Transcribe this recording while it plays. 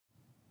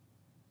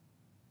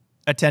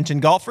Attention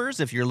golfers,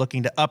 if you're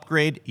looking to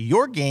upgrade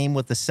your game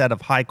with a set of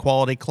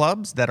high-quality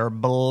clubs that are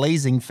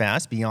blazing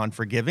fast, beyond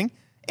forgiving,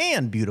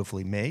 and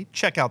beautifully made,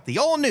 check out the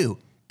all-new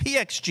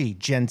PXG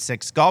Gen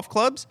 6 golf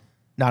clubs.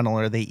 Not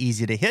only are they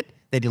easy to hit,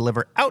 they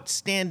deliver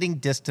outstanding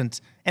distance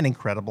and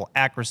incredible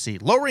accuracy,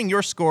 lowering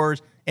your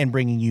scores and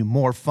bringing you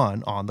more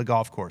fun on the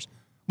golf course.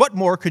 What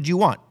more could you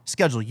want?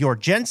 Schedule your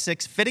Gen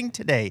 6 fitting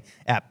today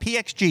at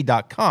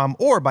pxg.com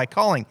or by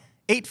calling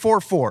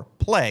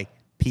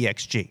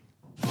 844-PLAY-PXG.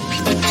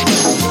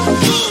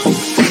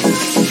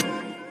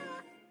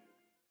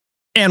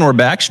 And we're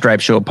back, Stripe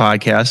Show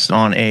podcast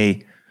on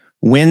a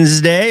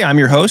Wednesday. I'm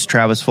your host,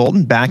 Travis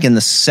Fulton, back in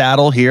the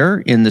saddle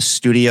here in the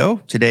studio.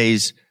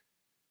 Today's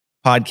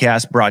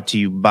podcast brought to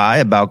you by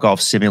About Golf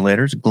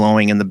Simulators,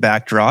 glowing in the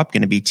backdrop.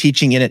 Going to be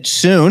teaching in it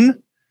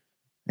soon.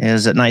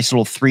 As a nice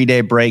little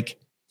 3-day break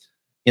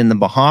in the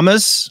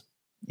Bahamas.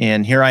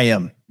 And here I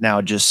am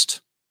now just,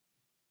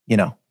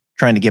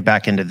 trying to get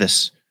back into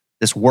this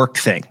work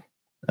thing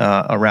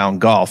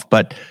around golf.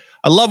 But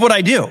I love what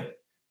I do.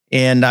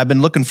 And I've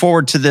been looking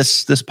forward to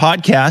this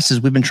podcast as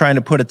we've been trying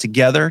to put it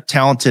together.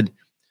 Talented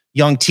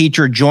young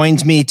teacher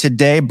joins me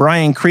today,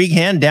 Brian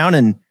Creghan, down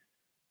in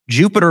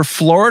Jupiter,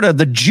 Florida,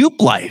 the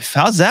Jupe life.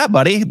 How's that,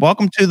 buddy?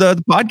 Welcome to the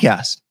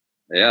podcast.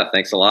 Yeah,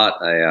 thanks a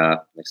lot. I'm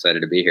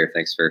excited to be here.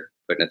 Thanks for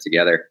putting it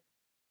together.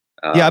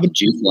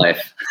 Jupe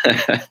life.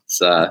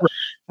 It's a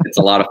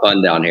lot of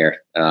fun down here.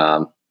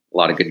 A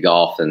lot of good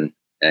golf and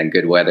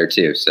good weather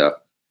too. So,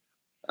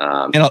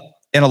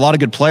 and a lot of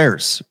good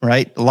players,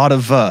 right? A lot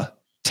of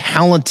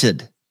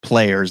talented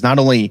players, not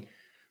only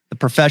the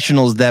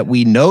professionals that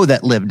we know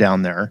that live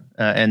down there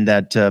and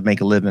that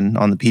make a living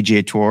on the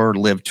PGA Tour,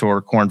 Live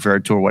Tour, Korn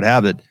Ferry Tour, what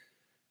have it.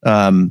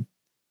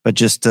 But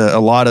just a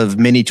lot of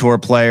mini tour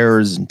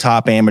players and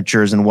top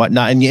amateurs and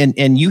whatnot.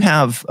 And you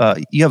have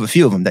a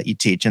few of them that you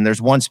teach. And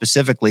there's one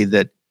specifically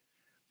that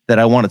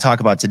I want to talk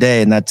about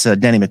today, and that's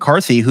Denny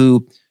McCarthy,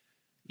 who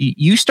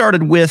you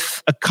started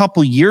with a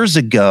couple years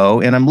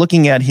ago. And I'm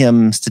looking at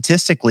him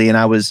statistically, and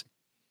I was,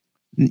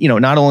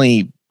 not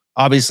only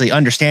obviously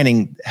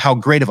understanding how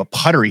great of a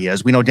putter he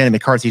is. We know Denny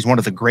McCarthy is one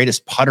of the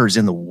greatest putters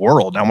in the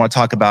world. I want to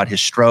talk about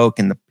his stroke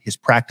and his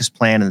practice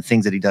plan and the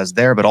things that he does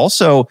there, but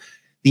also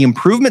the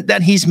improvement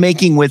that he's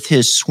making with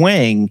his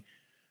swing,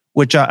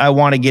 which I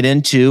want to get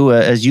into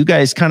as you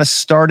guys kind of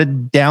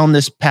started down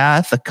this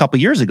path a couple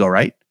years ago,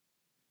 right?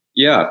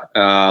 Yeah,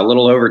 a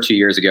little over 2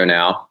 years ago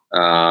now.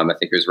 I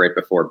think it was right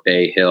before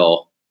Bay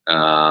Hill,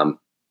 2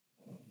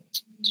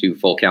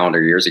 full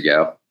calendar years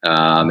ago.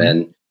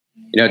 And,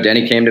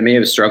 Denny came to me. He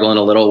was struggling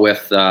a little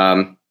with,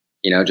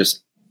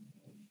 just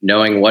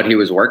knowing what he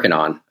was working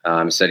on.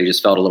 He said he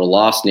just felt a little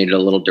lost, needed a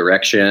little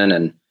direction.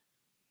 And,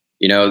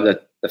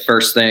 the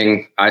first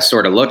thing I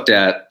sort of looked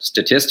at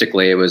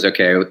statistically, it was,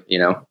 okay,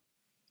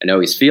 I know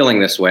he's feeling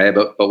this way,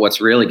 but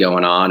what's really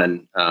going on?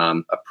 And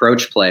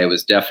approach play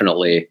was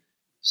definitely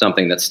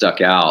something that stuck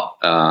out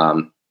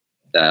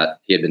that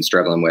he had been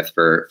struggling with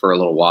for a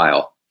little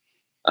while.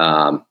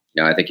 I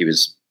think he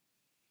was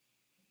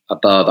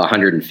above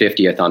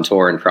 150th on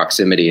tour in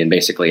proximity in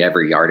basically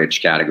every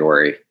yardage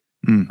category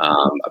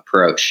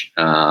approach.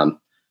 So,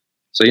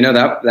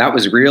 that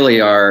was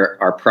really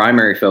our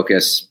primary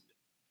focus,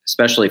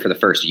 especially for the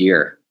first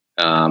year,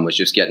 was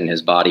just getting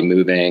his body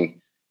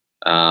moving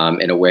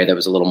in a way that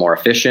was a little more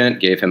efficient,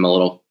 gave him a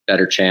little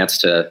better chance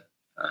to,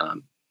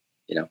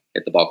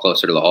 hit the ball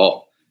closer to the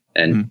hole.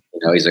 And,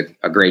 he's a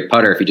great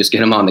putter. If you just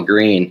get him on the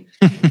green,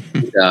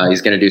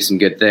 he's going to do some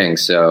good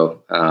things.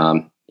 So,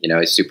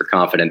 he's super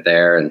confident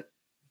there. And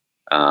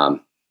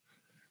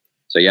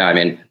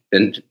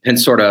been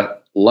sort of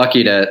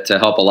lucky to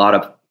help a lot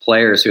of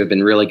players who have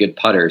been really good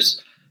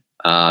putters.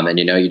 And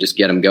you just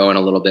get them going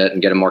a little bit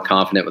and get them more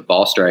confident with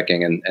ball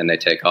striking, and they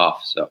take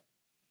off. So,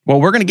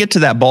 well, we're going to get to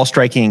that ball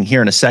striking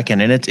here in a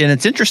second, and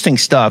it's interesting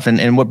stuff.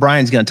 And what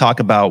Brian's going to talk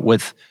about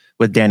with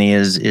Denny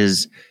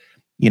is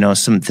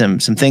some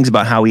things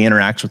about how he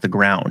interacts with the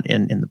ground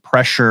and the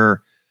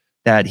pressure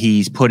that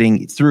he's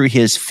putting through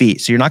his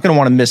feet. So you're not going to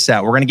want to miss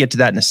that. We're going to get to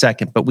that in a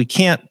second, but we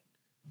can't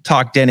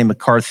talk Denny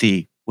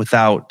McCarthy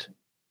without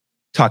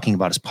talking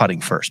about his putting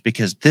first,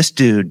 because this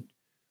dude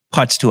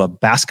putts to a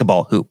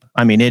basketball hoop.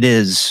 I mean, it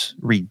is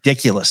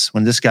ridiculous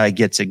when this guy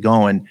gets it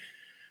going.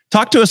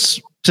 Talk to us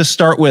to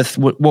start with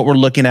what we're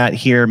looking at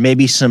here,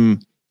 maybe some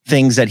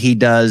things that he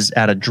does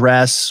at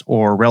address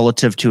or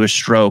relative to his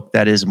stroke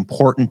that is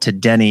important to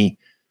Denny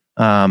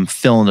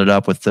filling it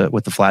up with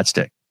the flat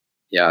stick.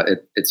 Yeah,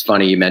 it's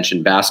funny you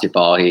mentioned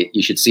basketball.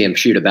 You should see him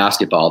shoot a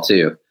basketball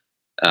too,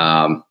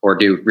 or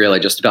do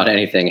really just about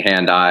anything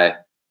hand-eye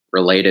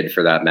related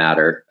for that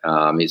matter.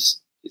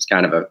 He's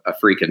kind of a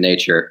freak of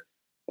nature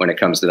when it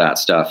comes to that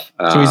stuff.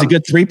 So he's a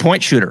good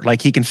 3-point shooter.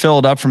 Like he can fill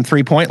it up from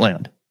 3-point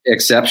land.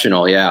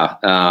 Exceptional. Yeah.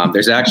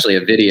 There's actually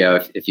a video.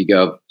 If you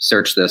go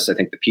search this, I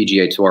think the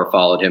PGA Tour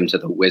followed him to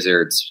the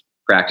Wizards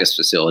practice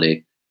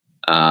facility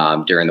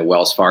during the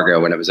Wells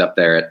Fargo when it was up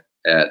there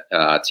at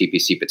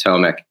TPC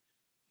Potomac.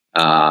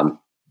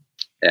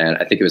 And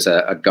I think it was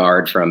a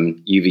guard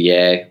from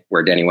UVA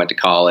where Denny went to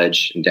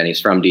college, and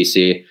Denny's from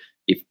DC.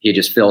 he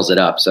just fills it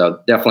up. So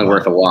definitely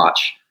worth a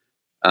watch.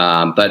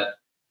 But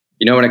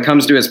when it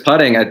comes to his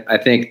putting, I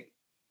think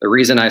the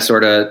reason I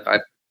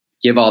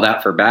give all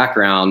that for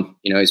background,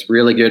 he's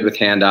really good with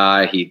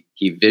hand-eye. He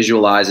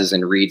visualizes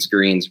and reads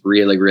greens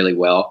really, really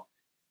well.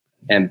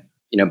 And,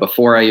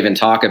 before I even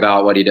talk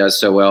about what he does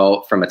so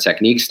well from a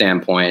technique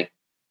standpoint,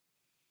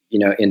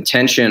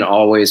 intention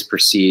always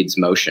precedes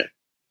motion.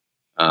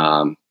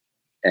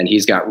 And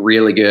he's got a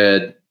really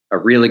good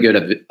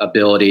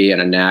ability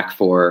and a knack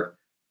for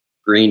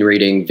green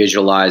reading,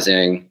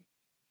 visualizing.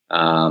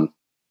 And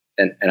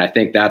I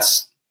think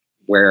that's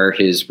where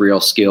his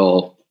real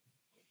skill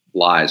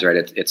lies, right?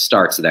 It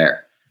starts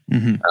there.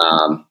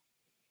 Mm-hmm.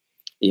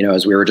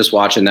 As we were just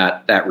watching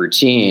that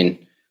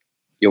routine,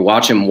 you'll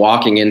watch him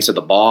walking into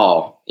the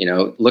ball,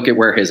 look at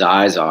where his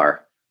eyes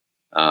are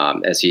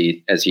as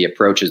he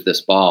approaches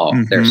this ball.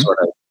 Mm-hmm. They're sort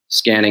of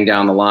scanning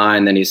down the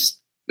line. Then he's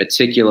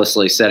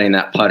meticulously setting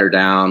that putter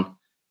down,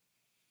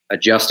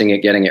 adjusting it,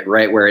 getting it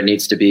right where it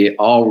needs to be,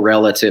 all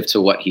relative to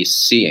what he's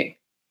seeing.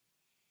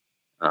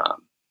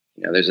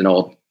 There's an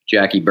old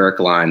Jackie Burke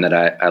line that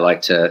I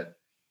like to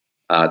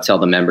tell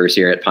the members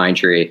here at Pine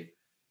Tree,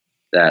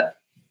 that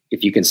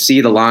if you can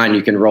see the line,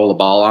 you can roll a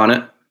ball on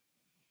it.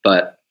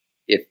 But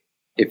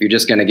if you're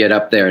just going to get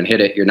up there and hit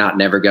it, you're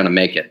never going to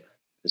make it,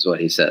 is what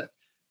he said.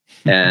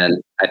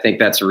 And I think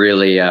that's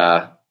really,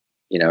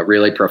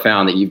 really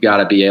profound, that you've got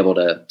to be able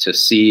to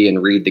see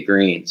and read the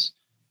greens.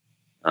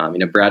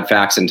 Brad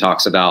Faxon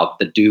talks about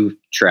the dew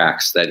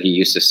tracks that he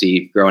used to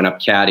see growing up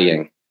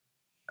caddying,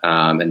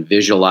 and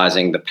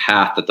visualizing the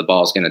path that the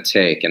ball is going to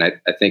take. And I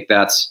think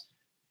that's,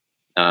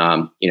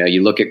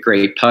 you look at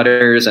great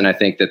putters, and I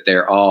think that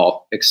they're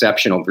all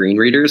exceptional green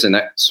readers, and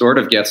that sort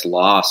of gets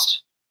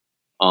lost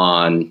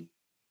on,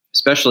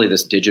 especially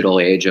this digital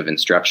age of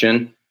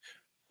instruction.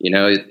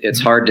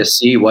 It's hard to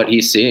see what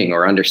he's seeing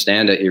or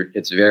understand it.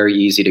 It's very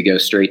easy to go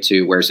straight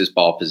to, where's his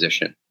ball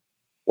position?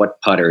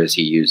 What putter is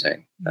he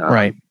using?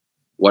 Right.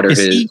 What are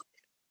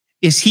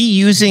is he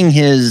using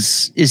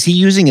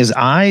his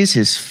eyes,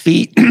 his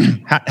feet?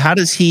 How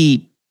does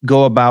he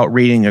go about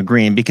reading a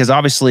green? Because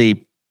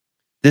obviously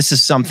this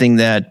is something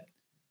that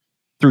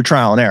through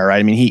trial and error, right?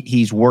 I mean,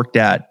 he's worked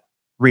at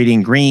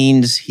reading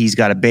greens. He's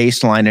got a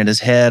baseline in his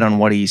head on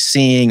what he's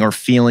seeing or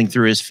feeling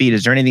through his feet.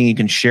 Is there anything you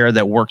can share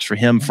that works for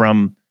him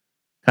from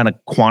kind of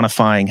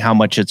quantifying how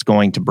much it's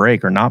going to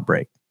break or not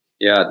break?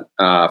 Yeah,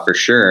 for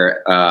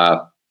sure.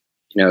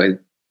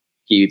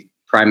 He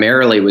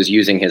primarily was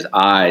using his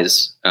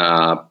eyes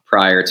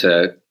prior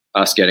to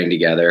us getting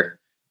together.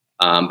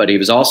 But he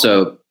was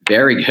also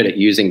very good at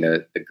using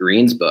the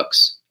greens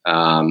books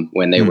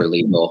when they were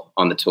legal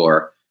on the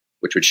tour,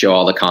 which would show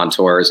all the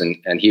contours.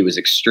 And he was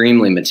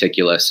extremely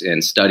meticulous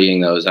in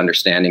studying those,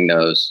 understanding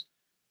those,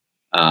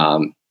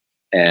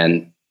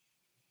 and,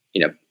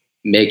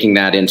 making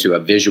that into a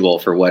visual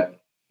for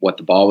what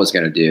the ball was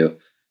going to do.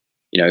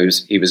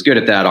 He was good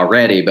at that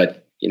already, but,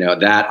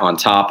 that on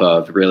top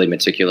of really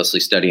meticulously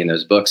studying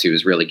those books, he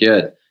was really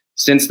good.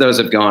 Since those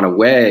have gone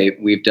away,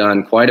 we've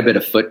done quite a bit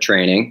of foot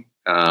training,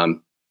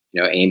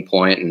 aim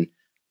point and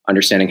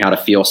understanding how to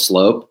feel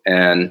slope.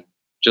 And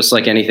just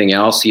like anything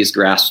else, he's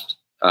grasped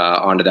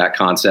onto that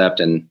concept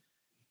and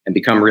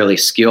become really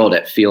skilled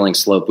at feeling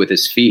slope with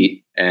his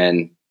feet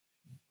and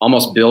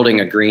almost building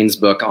a greens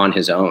book on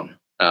his own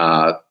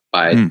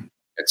by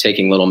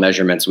taking little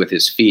measurements with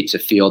his feet to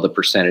feel the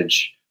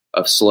percentage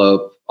of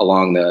slope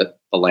along the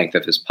length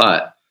of his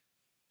putt.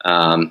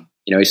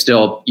 He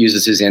still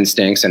uses his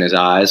instincts and his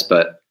eyes,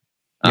 but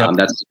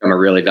that's become a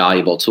really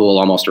valuable tool,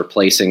 almost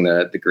replacing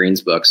the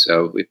greens book.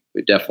 So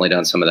we've definitely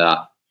done some of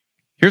that.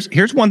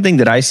 Here's one thing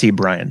that I see,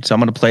 Brian. So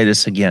I'm going to play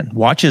this again.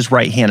 Watch his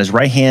right hand. His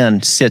right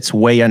hand sits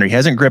way under. He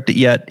hasn't gripped it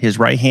yet. His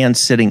right hand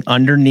sitting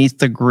underneath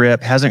the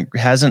grip, hasn't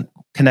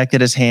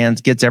connected his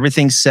hands, gets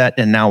everything set,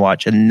 and now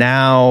watch. And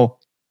now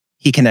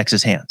he connects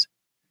his hands.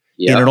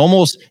 Yeah.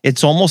 And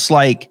it's almost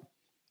like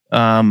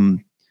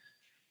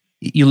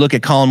you look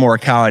at Colin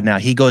Morikawa now.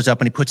 He goes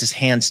up and he puts his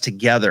hands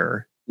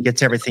together,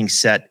 gets everything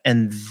set,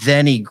 and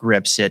then he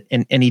grips it.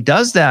 And he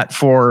does that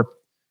for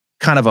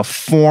kind of a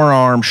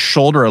forearm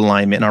shoulder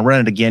alignment. And I'll run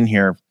it again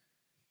here.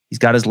 He's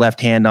got his left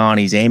hand on.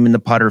 He's aiming the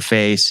putter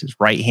face. His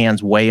right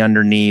hand's way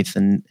underneath.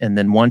 And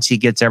then once he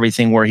gets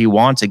everything where he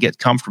wants it, gets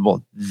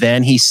comfortable,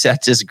 then he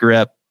sets his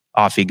grip.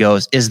 Off he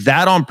goes. Is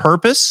that on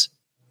purpose?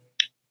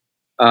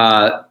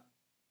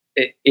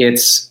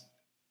 It's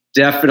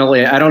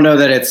definitely, I don't know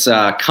that it's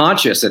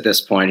conscious at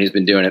this point. He's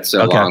been doing it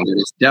so long, but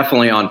it's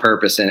definitely on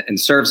purpose and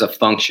serves a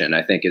function,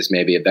 I think is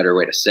maybe a better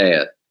way to say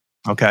it.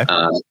 Okay.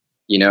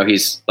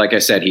 He's, like I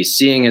said, he's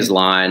seeing his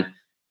line.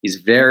 He's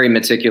very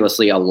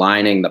meticulously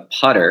aligning the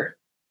putter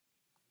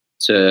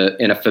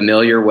in a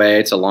familiar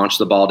way to launch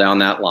the ball down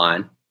that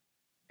line.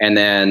 And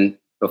then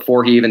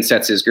before he even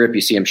sets his grip,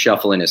 you see him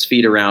shuffling his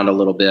feet around a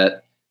little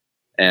bit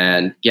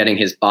and getting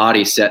his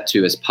body set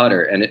to his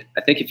putter. And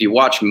I think if you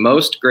watch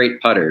most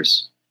great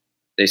putters,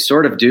 they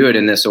sort of do it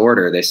in this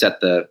order. They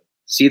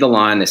see the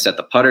line, they set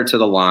the putter to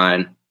the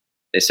line,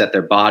 they set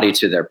their body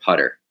to their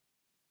putter.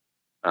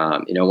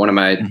 One of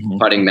my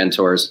putting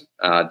mentors,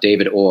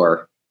 David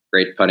Orr,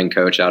 great putting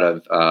coach out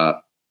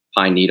of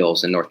Pine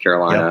Needles in North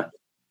Carolina.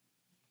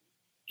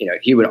 Yep.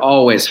 He would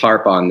always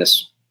harp on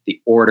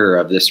the order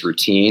of this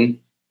routine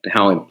and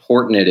how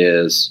important it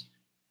is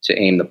to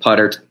aim the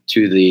putter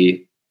to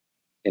the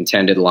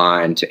intended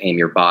line, to aim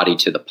your body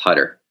to the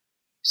putter.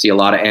 See a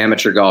lot of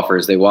amateur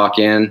golfers, they walk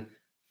in,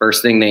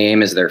 first thing they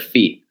aim is their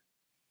feet,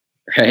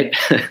 right?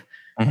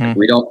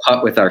 We don't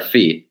putt with our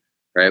feet,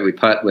 right? We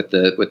putt with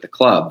the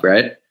club,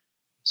 right?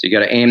 So you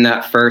got to aim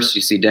that first.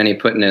 You see Denny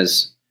putting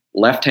his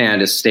left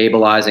hand is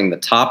stabilizing the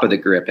top of the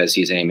grip as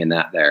he's aiming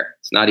that there.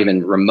 It's not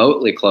even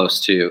remotely close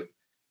to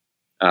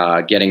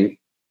getting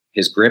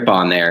his grip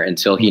on there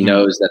until he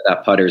knows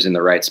that putter's in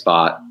the right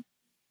spot,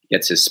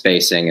 gets his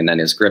spacing, and then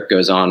his grip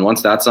goes on.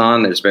 Once that's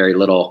on, there's very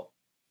little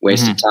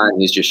wasted time.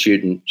 He's just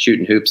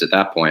shooting hoops at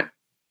that point.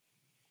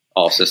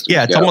 All systems.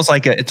 Yeah,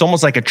 it's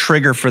almost like a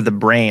trigger for the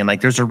brain.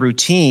 Like there's a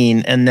routine,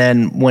 and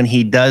then when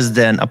he does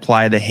then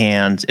apply the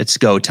hands, it's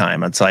go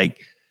time. It's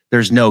like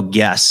there's no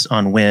guess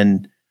on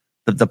when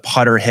the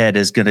putter head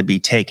is going to be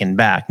taken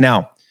back.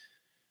 Now,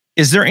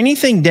 is there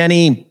anything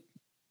Denny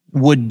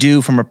would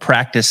do from a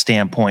practice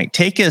standpoint?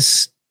 Take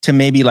us to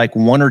maybe like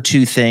one or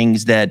two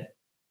things that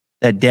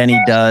Denny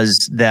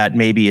does that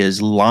maybe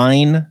is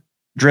line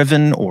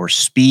driven or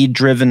speed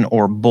driven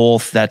or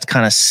both. That's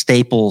kind of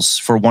staples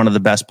for one of the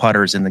best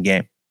putters in the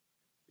game.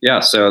 Yeah.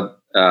 So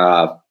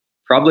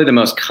probably the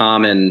most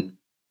common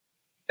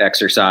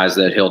exercise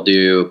that he'll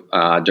do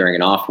during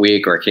an off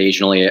week or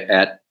occasionally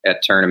at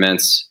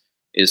tournaments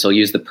is he'll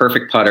use the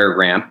perfect putter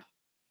ramp,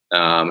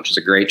 which is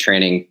a great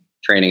training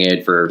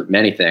aid for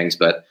many things,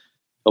 but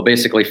he'll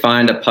basically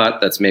find a putt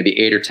that's maybe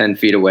 8 or 10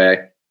 feet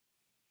away,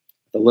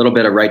 a little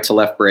bit of right to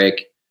left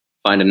break,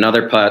 find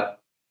another putt,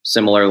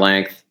 similar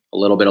length, a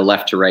little bit of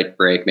left to right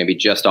break, maybe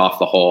just off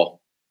the hole.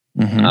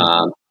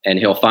 And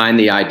he'll find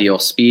the ideal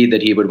speed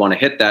that he would want to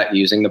hit that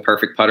using the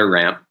perfect putter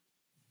ramp.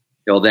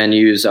 He'll then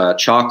use a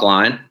chalk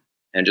line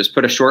and just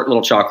put a short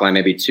little chalk line,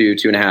 maybe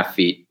 2.5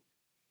 feet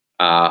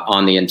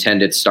on the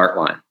intended start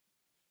line.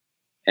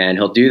 And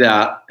he'll do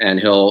that, and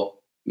he'll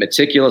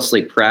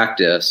meticulously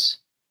practice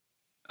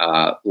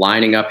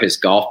lining up his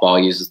golf ball.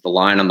 He uses the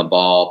line on the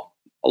ball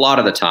a lot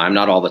of the time,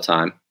 not all the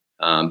time.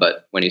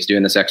 But when he's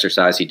doing this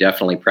exercise, he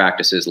definitely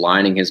practices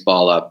lining his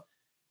ball up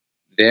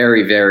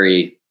very,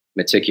 very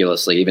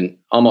meticulously, even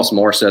almost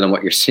more so than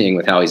what you're seeing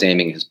with how he's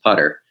aiming his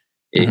putter.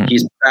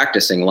 He's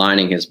practicing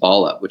lining his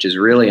ball up, which is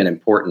really an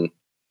important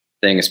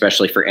thing,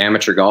 especially for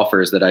amateur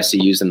golfers that I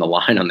see using the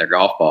line on their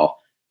golf ball.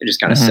 They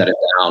just kind of set it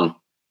down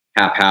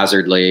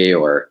haphazardly,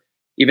 or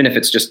even if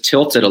it's just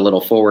tilted a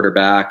little forward or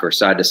back or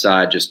side to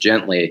side, just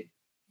gently,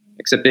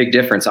 makes a big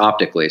difference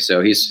optically.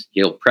 So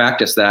he'll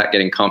practice that,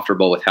 getting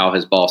comfortable with how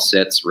his ball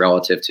sits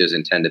relative to his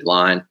intended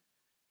line.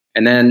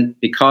 And then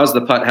because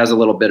the putt has a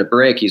little bit of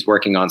break, he's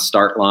working on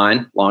start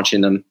line,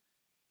 launching them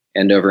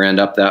end over end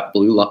up that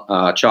blue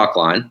chalk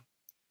line.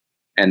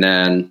 And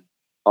then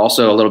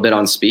also a little bit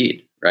on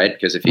speed, right?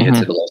 Because if he hits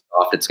it a little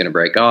soft, it's going to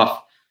break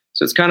off.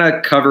 So it's kind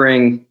of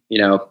covering,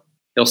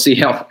 he'll see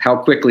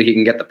how quickly he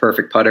can get the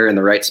perfect putter in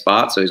the right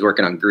spot. So he's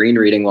working on green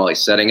reading while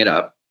he's setting it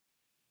up.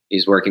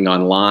 He's working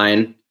on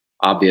line,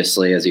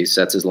 obviously, as he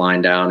sets his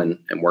line down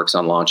and works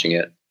on launching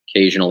it.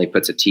 Occasionally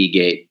puts a tee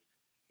gate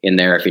in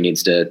there if he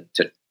needs to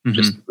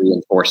just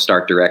reinforce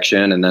start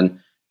direction. And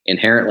then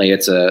inherently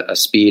it's a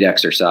speed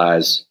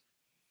exercise,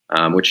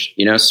 which,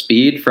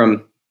 speed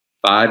from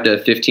 5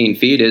 to 15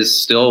 feet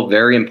is still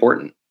very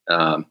important.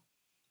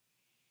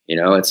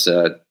 It's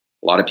a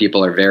lot of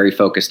people are very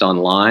focused on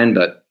line,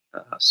 but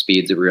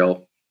speed's a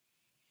real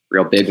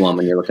big one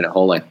when you're looking at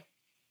holing.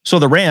 So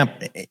the ramp,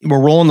 we're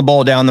rolling the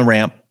ball down the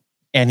ramp,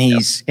 and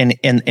he's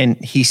and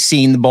he's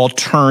seeing the ball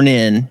turn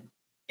in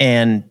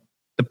and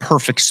the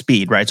perfect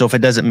speed, right? So if it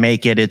doesn't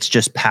make it, it's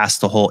just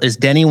past the hole. Is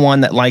Denny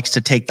one that likes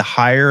to take the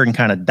higher and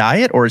kind of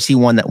diet, or is he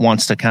one that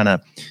wants to kind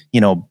of,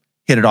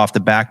 hit it off the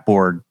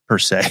backboard per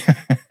se?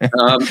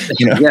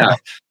 Yeah,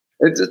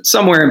 it's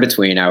somewhere in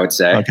between, I would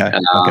say. Okay.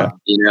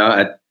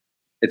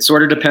 It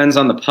sort of depends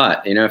on the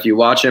putt. If you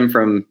watch him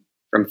from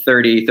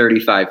 30,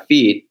 35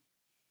 feet,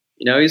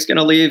 he's going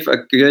to leave a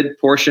good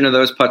portion of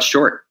those putts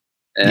short.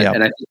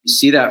 And I think you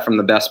see that from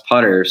the best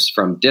putters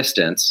from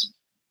distance.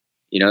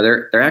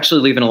 They're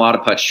actually leaving a lot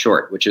of putts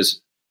short, which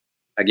is,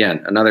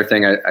 again, another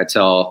thing I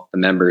tell the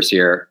members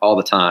here all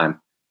the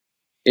time.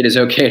 It is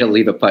okay to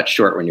leave a putt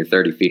short when you're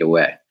 30 feet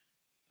away.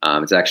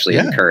 It's actually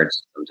encouraged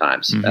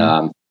sometimes.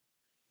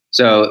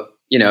 So,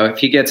 if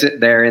he gets it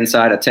there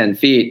inside of 10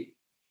 feet,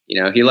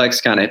 he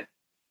likes kind of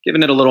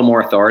giving it a little more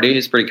authority.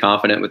 He's pretty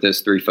confident with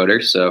his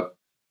 3-footers. So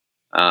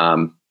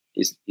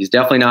he's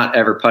definitely not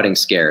ever putting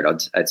scared.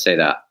 I'd say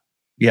that.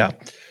 Yeah.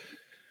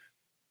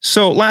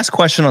 So last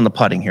question on the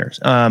putting here.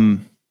 So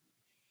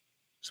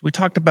we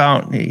talked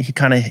about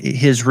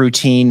his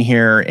routine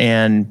here,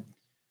 and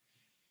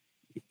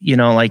you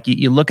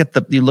look at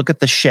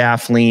the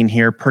shaft lean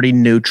here, pretty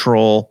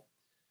neutral,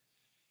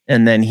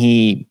 and then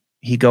he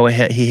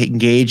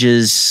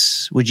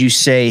engages. Would you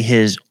say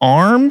his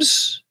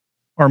arms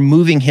are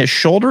moving his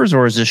shoulders,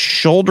 or is his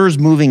shoulders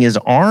moving his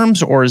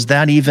arms, or is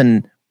that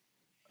even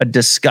a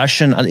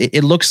discussion?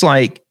 It looks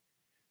like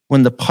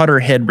when the putter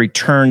head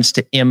returns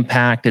to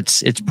impact,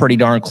 it's pretty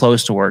darn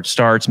close to where it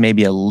starts,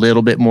 maybe a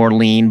little bit more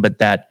lean, but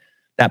that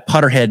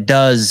putter head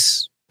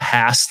does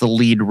pass the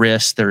lead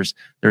wrist. There's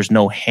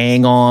no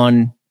hang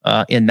on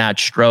in that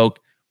stroke.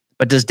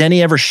 But does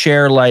Denny ever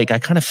share, like, I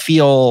kind of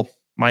feel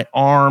my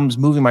arms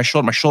moving my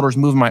shoulders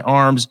moving my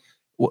arms?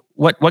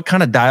 What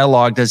kind of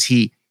dialogue does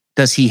he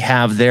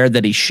have there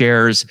that he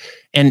shares?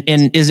 And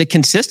is it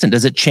consistent?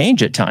 Does it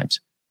change at times?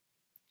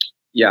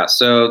 Yeah.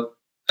 So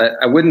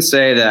I wouldn't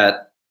say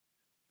that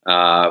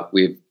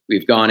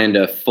we've gone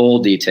into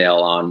full detail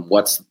on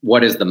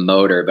what is the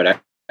motor,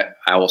 but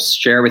I will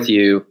share with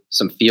you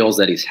some feels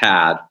that he's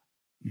had.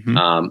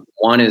 Mm-hmm.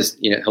 One is,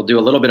 he'll do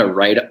a little bit of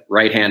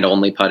right hand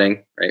only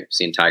putting, right? I've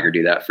seen Tiger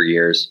do that for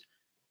years.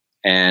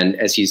 And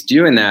as he's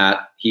doing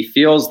that, he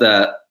feels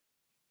that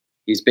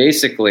he's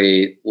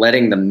basically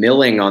letting the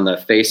milling on the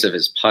face of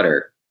his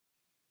putter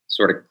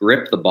sort of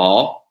grip the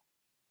ball.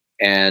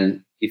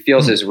 And he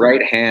feels his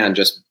right hand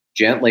just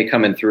gently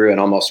coming through and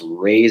almost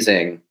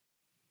raising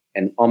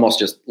and almost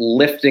just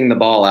lifting the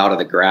ball out of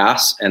the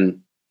grass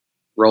and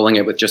rolling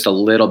it with just a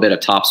little bit of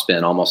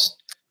topspin, almost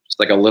just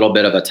like a little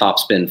bit of a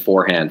topspin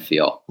forehand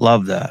feel.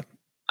 Love that.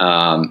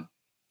 And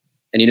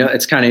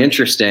it's kind of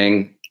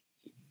interesting.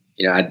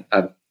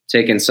 I've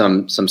taken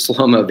some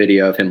slow-mo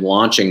video of him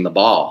launching the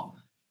ball,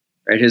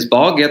 right? His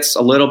ball gets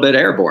a little bit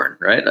airborne,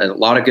 right? A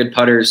lot of good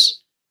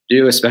putters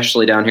do,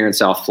 especially down here in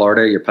South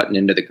Florida. You're putting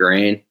into the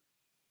grain.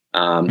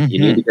 You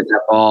need to get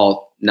that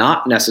ball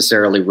not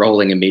necessarily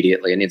rolling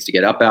immediately. It needs to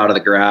get up out of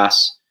the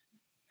grass,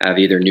 have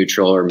either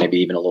neutral or maybe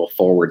even a little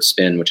forward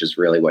spin, which is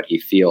really what he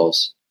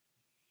feels.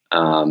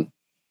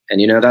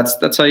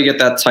 That's how you get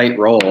that tight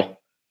roll.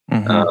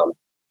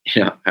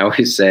 Mm-hmm. I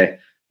always say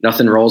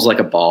nothing rolls like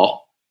a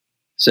ball.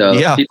 So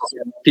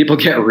people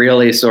get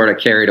really sort of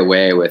carried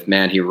away with,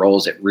 man, he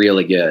rolls it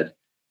really good.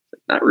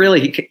 Not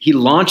really. He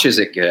launches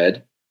it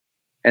good.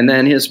 And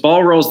then his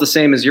ball rolls the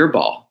same as your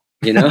ball,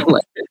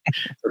 like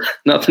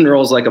nothing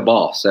rolls like a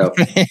ball. So,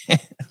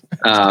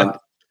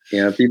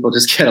 people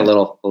just get a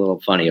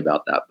little funny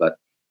about that, but,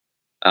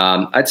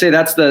 I'd say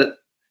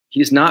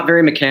he's not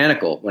very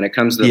mechanical when it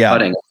comes to the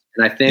putting.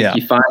 And I think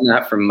you find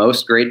that from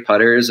most great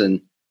putters. And,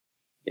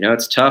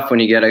 it's tough when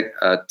you get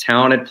a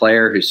talented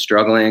player who's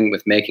struggling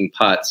with making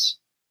putts.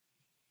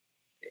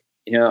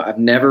 I've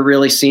never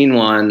really seen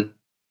one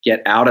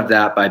get out of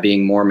that by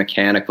being more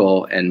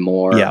mechanical and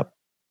more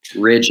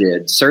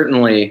rigid.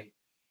 Certainly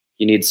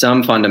you need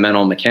some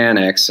fundamental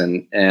mechanics,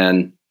 and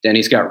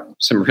Denny's got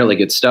some really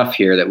good stuff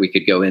here that we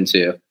could go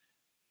into.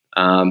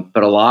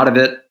 But a lot of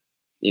it,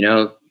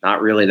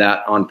 not really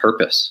that on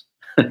purpose.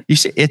 You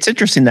see, it's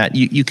interesting that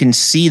you can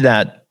see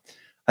that.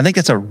 I think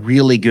that's a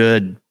really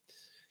good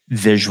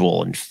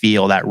visual and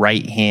feel, that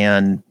right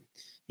hand,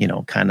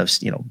 kind of,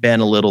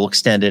 bend a little,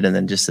 extended, and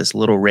then just this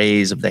little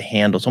raise of the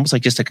handle. It's almost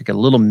like just like a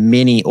little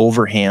mini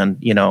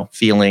overhand,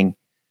 feeling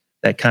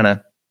that kind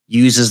of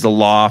uses the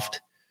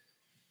loft,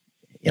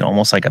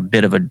 almost like a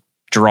bit of a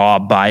draw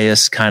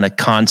bias kind of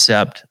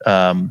concept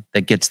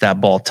that gets that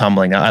ball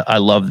tumbling. I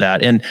love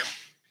that. And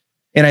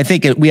I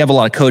think we have a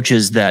lot of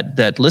coaches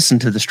that listen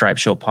to the Stripe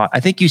Show pod. I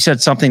think you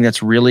said something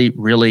that's really,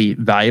 really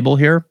valuable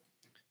here.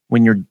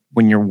 When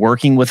you're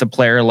working with a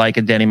player like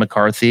a Denny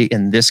McCarthy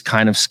in this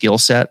kind of skill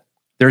set,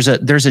 there's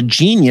a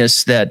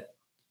genius that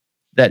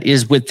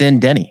is within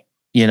Denny,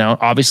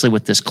 obviously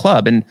with this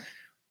club,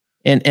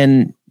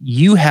 and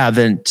you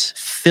haven't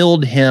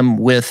filled him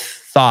with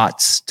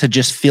thoughts to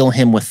just fill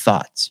him with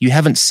thoughts. You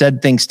haven't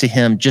said things to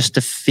him just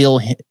to fill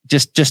him,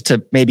 just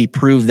to maybe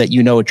prove that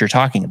you know what you're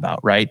talking about,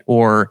 right?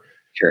 Or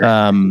sure.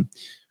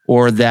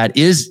 Or that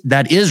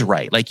is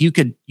right. Like you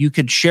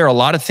could share a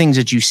lot of things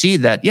that you see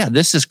that,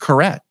 this is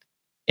correct.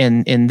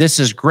 And this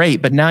is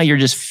great, but now you're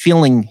just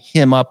filling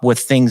him up with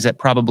things that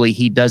probably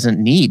he doesn't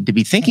need to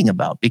be thinking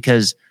about,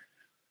 because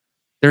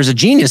there's a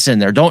genius in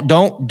there.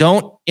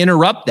 Don't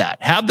interrupt that.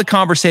 Have the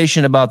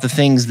conversation about the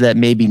things that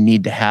maybe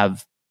need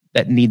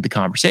the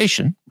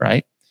conversation,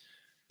 right?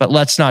 But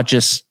let's not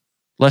just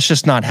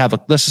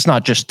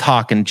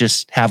talk and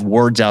just have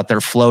words out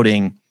there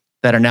floating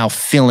that are now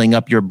filling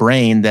up your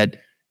brain, that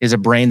is a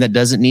brain that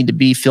doesn't need to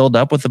be filled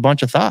up with a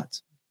bunch of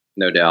thoughts.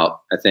 No doubt.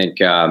 I think,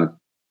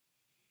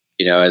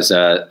 as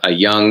a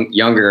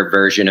younger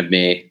version of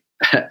me,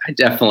 I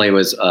definitely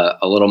was a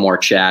little more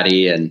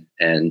chatty, and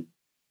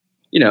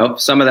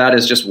some of that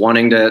is just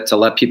wanting to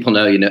let people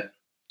know, you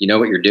know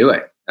what you're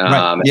doing.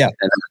 Right. Yeah.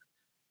 And,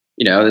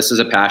 this is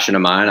a passion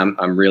of mine.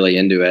 I'm really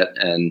into it.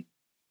 And,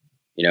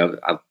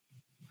 I'm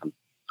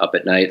up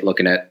at night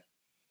looking at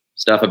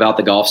stuff about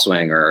the golf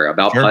swing or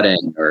about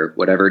putting or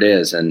whatever it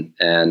is. And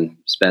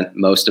spent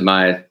most of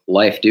my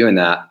life doing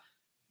that.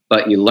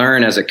 But you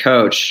learn as a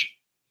coach,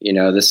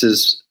 this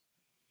is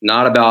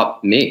not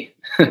about me.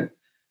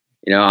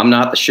 I'm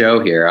not the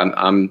show here.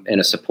 I'm in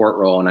a support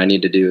role, and I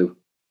need to do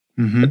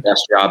the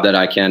best job that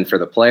I can for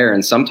the player.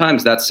 And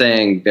sometimes that's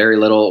saying very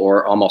little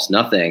or almost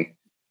nothing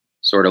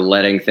sort of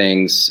letting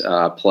things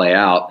play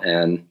out.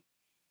 And,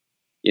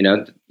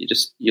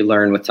 you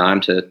learn with time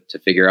to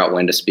figure out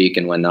when to speak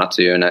and when not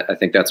to. And I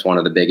think that's one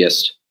of the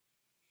biggest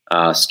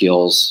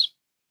skills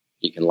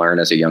you can learn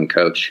as a young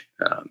coach.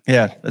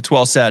 Yeah, that's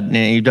well said. And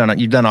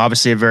you've done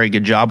obviously a very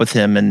good job with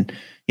him. And,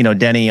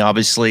 Denny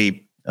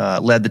obviously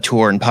led the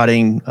tour in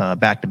putting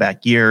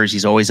back-to-back years.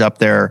 He's always up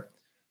there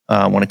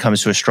when it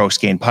comes to a strokes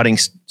gained putting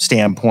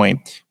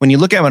standpoint. When you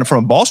look at it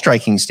from a ball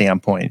striking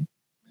standpoint,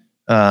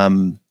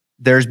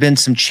 there's been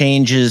some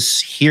changes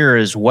here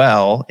as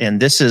well. And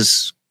this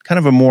is kind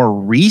of a more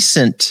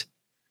recent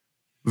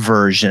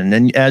version.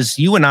 And as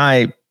you and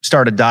I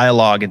started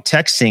dialogue and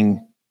texting,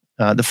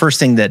 the first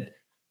thing that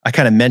I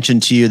kind of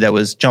mentioned to you that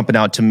was jumping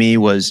out to me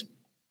was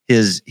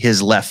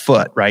his left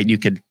foot, right? You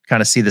could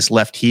kind of see this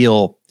left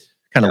heel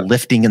kind of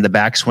lifting in the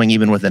backswing,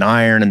 even with an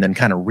iron, and then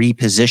kind of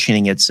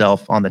repositioning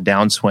itself on the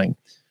downswing.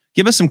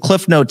 Give us some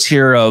cliff notes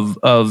here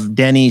of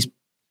Denny's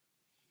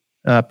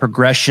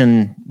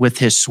progression with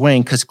his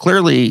swing, because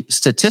clearly,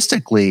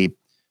 statistically,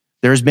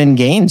 there's been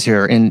gains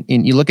here. And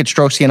you look at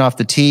strokes gained off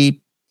the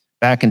tee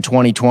back in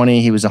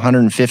 2020, he was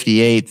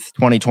 158th,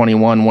 2021,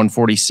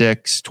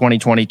 146,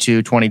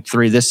 2022,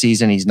 23. This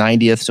season, he's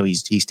 90th. So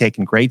he's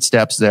taken great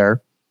steps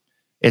there.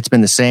 It's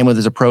been the same with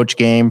his approach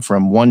game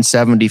from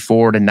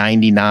 174 to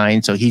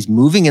 99. So he's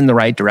moving in the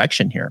right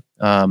direction here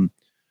from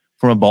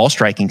a ball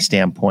striking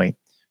standpoint.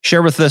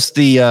 Share with us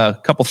the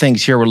couple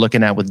things here we're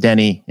looking at with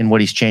Denny and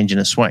what he's changing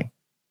his swing.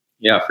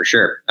 Yeah, for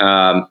sure.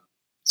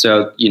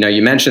 So,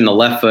 you mentioned the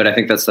left foot. I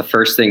think that's the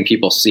first thing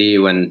people see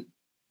when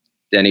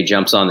Denny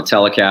jumps on the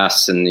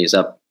telecasts and he's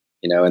up,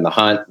 in the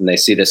hunt, and they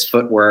see this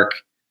footwork,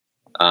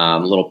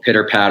 little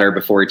pitter patter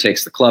before he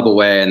takes the club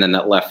away, and then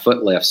that left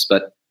foot lifts.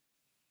 But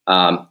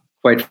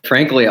quite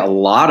frankly, a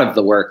lot of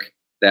the work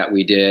that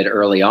we did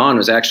early on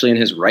was actually in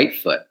his right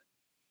foot,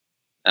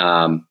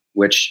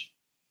 which,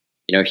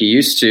 he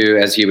used to,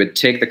 as he would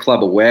take the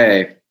club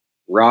away,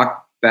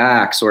 rock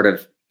back sort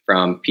of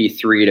from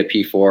P3 to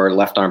P4,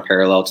 left arm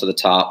parallel to the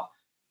top.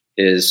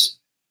 His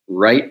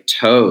right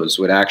toes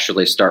would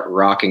actually start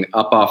rocking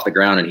up off the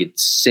ground, and he'd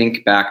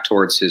sink back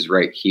towards his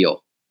right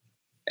heel.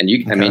 And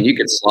you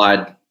could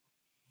slide,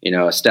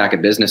 a stack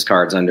of business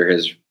cards under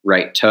his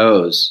right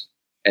toes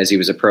as he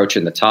was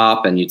approaching the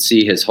top, and you'd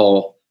see his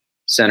whole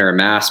center of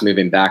mass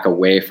moving back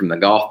away from the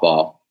golf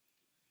ball.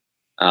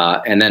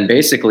 And then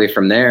basically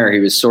from there, he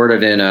was sort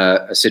of in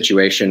a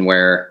situation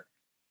where,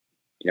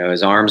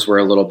 his arms were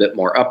a little bit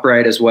more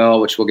upright as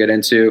well, which we'll get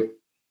into.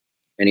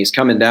 And he's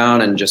coming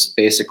down and just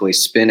basically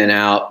spinning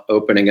out,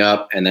 opening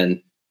up, and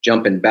then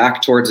jumping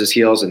back towards his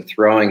heels and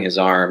throwing his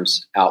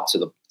arms out to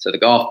the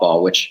golf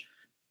ball, which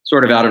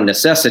sort of out of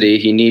necessity,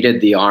 he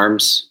needed the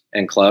arms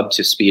and club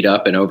to speed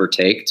up and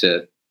overtake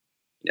to,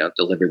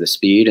 deliver the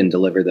speed and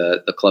deliver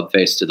the club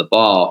face to the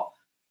ball.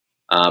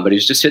 But he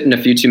was just hitting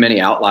a few too many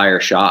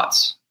outlier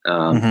shots.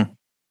 And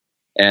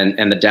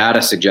the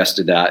data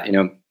suggested that,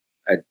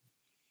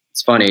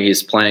 it's funny,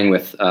 he's playing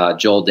with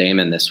Joel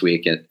Damon this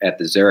week at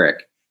the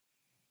Zurich.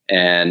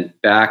 And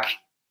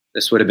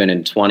this would have been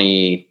in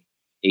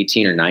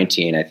 2018 or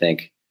 19, I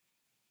think.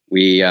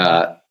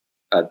 A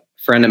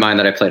friend of mine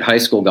that I played high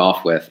school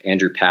golf with,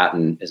 Andrew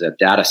Patton, is a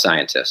data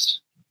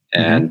scientist.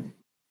 And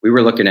we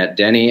were looking at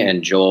Denny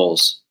and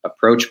Joel's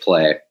approach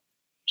play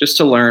just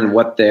to learn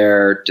what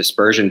their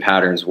dispersion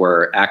patterns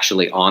were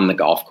actually on the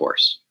golf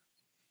course.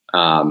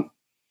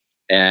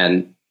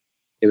 And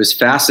it was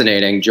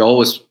fascinating. Joel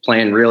was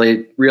playing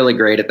really, really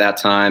great at that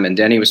time, and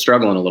Denny was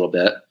struggling a little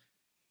bit.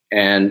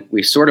 And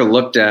we sort of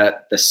looked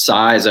at the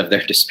size of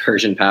their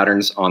dispersion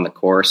patterns on the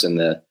course and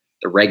the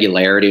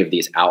regularity of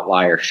these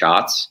outlier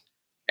shots.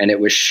 And it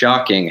was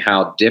shocking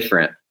how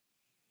different,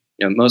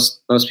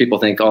 most people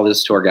think all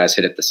these tour guys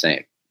hit it the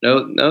same.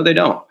 No, they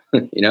don't.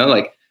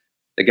 Like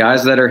the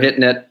guys that are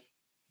hitting it,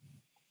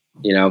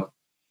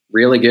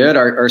 really good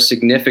are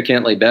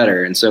significantly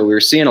better. And so we were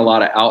seeing a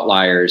lot of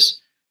outliers.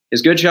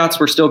 His good shots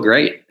were still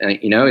great. And,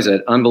 he's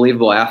an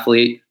unbelievable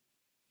athlete.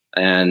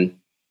 And,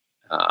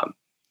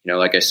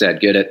 like I said,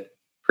 good at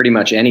pretty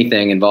much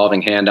anything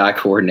involving hand-eye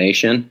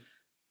coordination.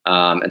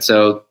 And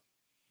so,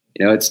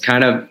 it's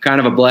kind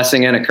of a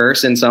blessing and a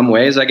curse in some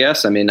ways, I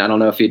guess. I mean, I don't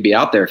know if he'd be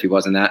out there if he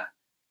wasn't that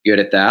good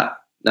at that.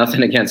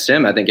 Nothing against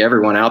him. I think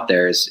everyone out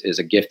there is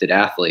a gifted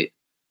athlete.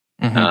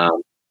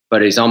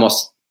 But he's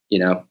almost,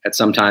 at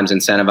sometimes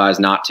incentivized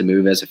not to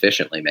move as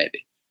efficiently,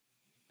 maybe.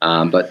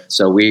 But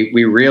so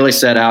we really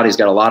set out. He's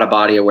got a lot of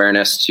body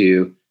awareness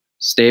to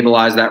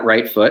stabilize that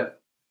right foot.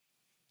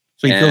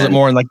 So he feels it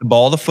more in like the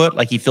ball of the foot,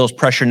 like he feels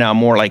pressure now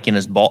more like in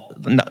his ball,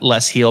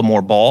 less heel,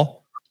 more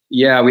ball.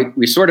 Yeah,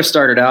 we sort of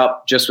started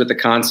out just with the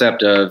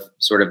concept of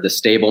sort of the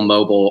stable,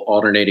 mobile,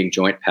 alternating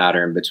joint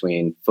pattern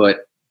between foot,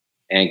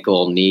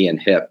 ankle, knee,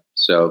 and hip.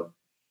 So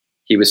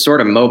he was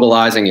sort of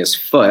mobilizing his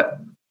foot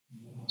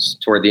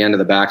toward the end of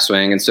the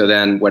backswing. And so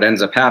then what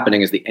ends up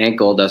happening is the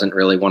ankle doesn't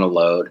really want to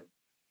load.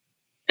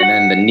 And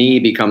then the knee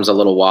becomes a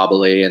little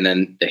wobbly, and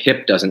then the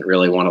hip doesn't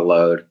really want to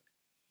load.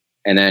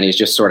 And then he's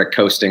just sort of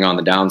coasting on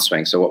the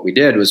downswing. So what we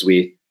did was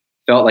we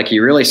felt like he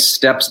really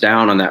steps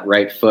down on that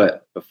right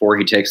foot before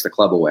he takes the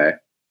club away,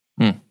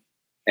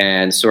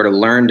 and sort of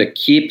learned to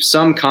keep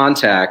some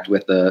contact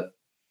with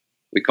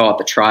we call it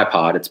the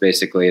tripod. It's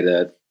basically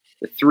the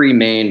three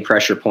main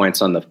pressure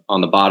points on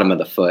the bottom of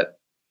the foot.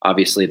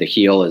 Obviously the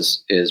heel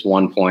is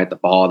one point, the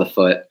ball of the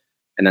foot,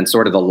 and then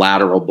sort of the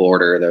lateral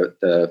border,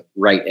 the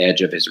right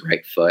edge of his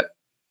right foot.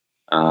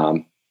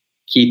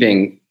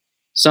 Keeping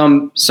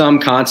some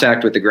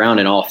contact with the ground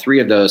in all three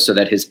of those so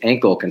that his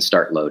ankle can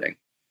start loading.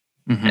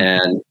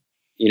 And,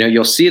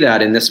 you'll see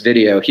that in this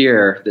video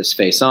here, this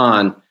face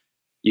on,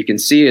 you can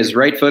see his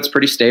right foot's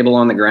pretty stable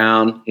on the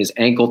ground. His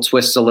ankle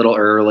twists a little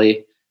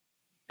early,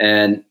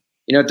 and,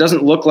 it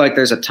doesn't look like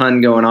there's a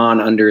ton going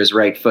on under his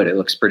right foot. It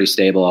looks pretty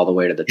stable all the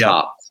way to the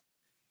top.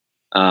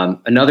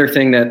 Another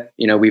thing that,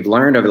 we've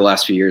learned over the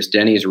last few years,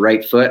 Denny's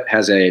right foot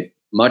has a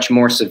much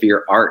more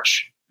severe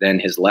arch than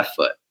his left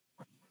foot.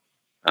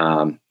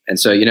 And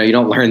so, you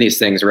don't learn these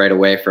things right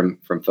away from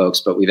folks,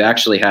 but we've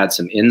actually had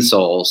some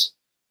insoles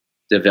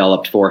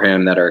developed for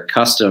him that are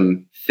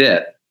custom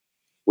fit,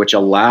 which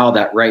allow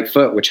that right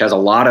foot, which has a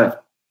lot of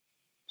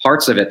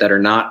parts of it that are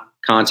not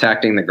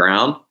contacting the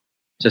ground,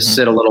 to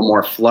sit a little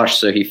more flush.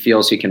 So he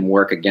feels he can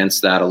work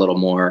against that a little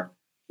more,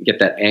 get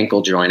that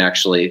ankle joint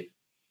actually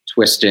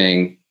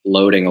twisting,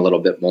 loading a little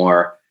bit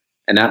more.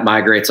 And that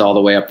migrates all the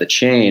way up the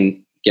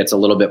chain, gets a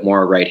little bit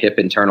more right hip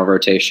internal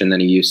rotation than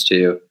he used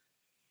to,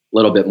 a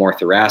little bit more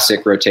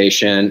thoracic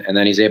rotation. And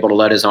then he's able to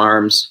let his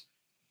arms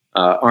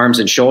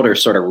and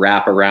shoulders sort of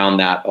wrap around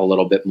that a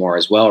little bit more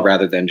as well,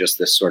 rather than just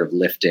this sort of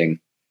lifting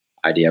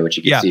idea, which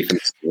you can see from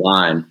the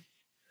line.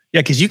 Yeah,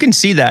 because you can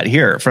see that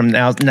here from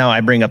now. Now I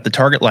bring up the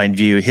target line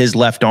view. His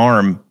left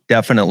arm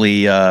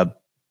definitely a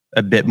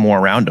bit more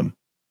around him.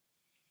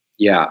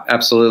 Yeah,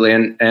 absolutely,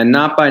 and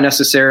not by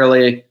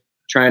necessarily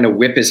trying to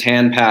whip his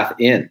hand path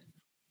in.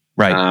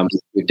 Right.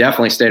 We've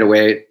definitely stayed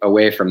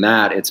away from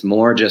that. It's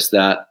more just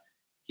that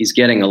he's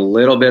getting a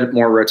little bit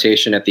more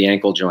rotation at the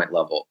ankle joint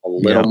level, a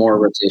little more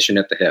rotation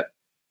at the hip.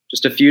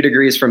 Just a few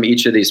degrees from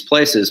each of these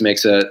places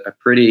makes a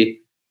pretty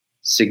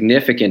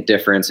significant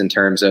difference in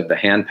terms of the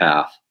hand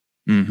path.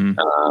 And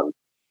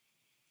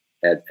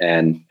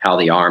how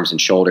the arms and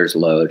shoulders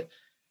load,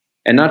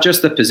 and not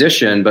just the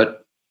position, but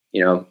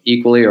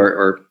equally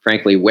or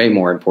frankly way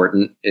more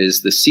important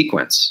is the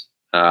sequence,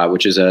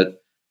 which is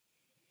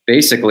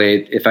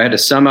basically, if I had to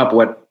sum up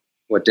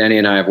what Denny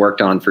and I have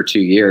worked on for 2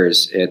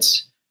 years,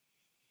 it's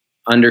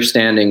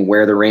understanding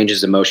where the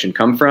ranges of motion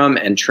come from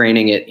and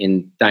training it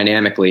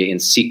dynamically in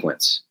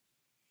sequence.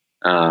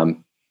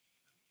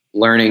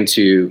 Learning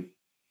to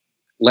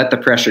let the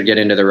pressure get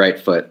into the right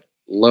foot,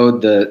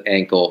 load the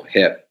ankle,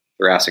 hip,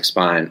 thoracic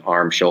spine,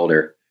 arm,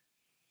 shoulder,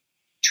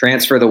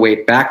 transfer the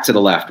weight back to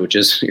the left, which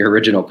is your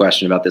original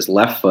question about this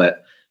left foot.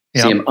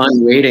 See him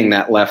unweighting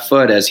that left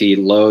foot as he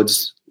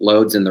loads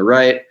in the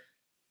right,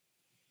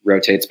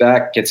 rotates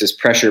back, gets his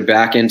pressure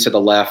back into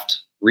the left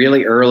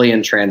really early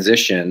in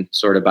transition,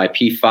 sort of by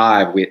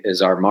P5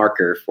 is our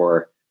marker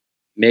for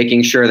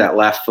making sure that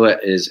left foot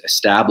is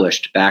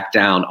established back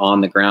down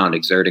on the ground,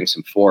 exerting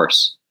some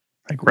force.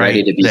 Like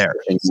ready to be there.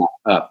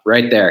 Up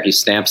right there. He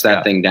stamps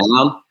that thing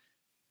down.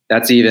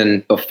 That's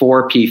even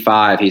before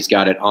P5. He's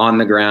got it on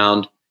the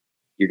ground.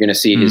 You're going to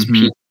see his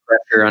peak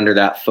pressure under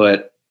that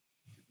foot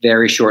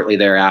very shortly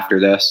thereafter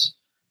this.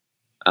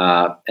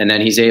 And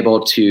then he's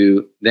able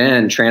to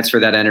then transfer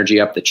that energy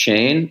up the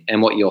chain.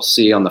 And what you'll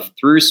see on the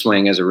through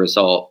swing as a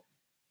result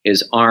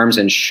is arms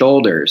and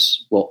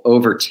shoulders will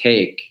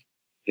overtake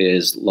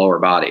his lower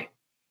body.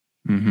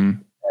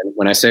 And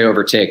when I say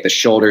overtake, the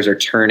shoulders are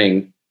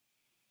turning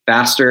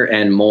faster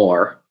and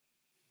more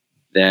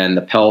than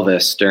the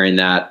pelvis during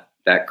that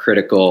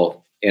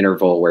critical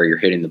interval where you're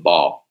hitting the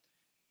ball.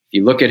 If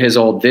you look at his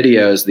old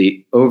videos,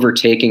 the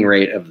overtaking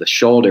rate of the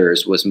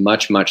shoulders was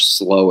much, much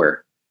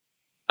slower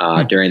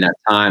during that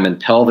time.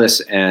 And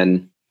pelvis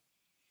and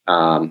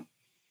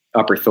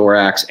upper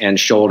thorax and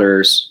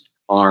shoulders,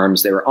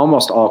 arms, they were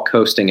almost all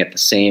coasting at the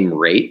same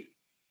rate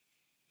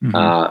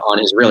on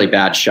his really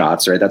bad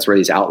shots, right? That's where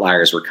these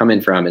outliers were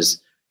coming from,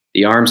 is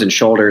the arms and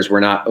shoulders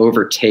were not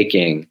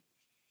overtaking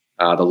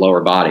the lower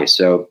body.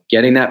 So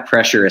getting that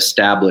pressure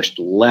established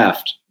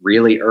left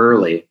really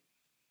early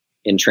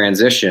in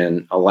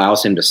transition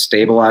allows him to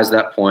stabilize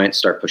that point,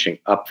 start pushing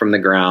up from the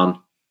ground,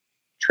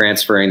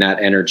 transferring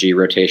that energy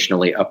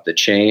rotationally up the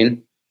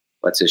chain,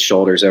 lets his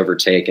shoulders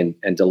overtake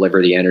and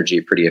deliver the energy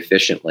pretty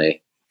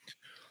efficiently.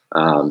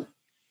 And,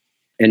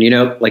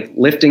 like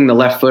lifting the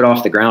left foot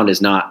off the ground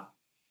is not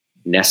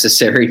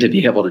necessary to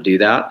be able to do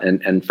that.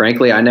 And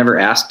frankly, I never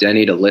asked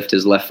Denny to lift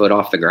his left foot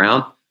off the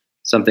ground.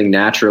 Something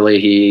naturally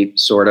he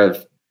sort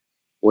of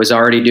was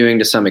already doing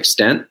to some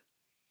extent.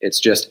 It's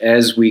just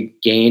as we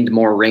gained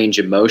more range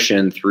of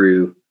motion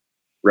through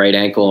right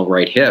ankle and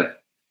right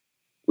hip,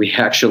 we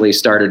actually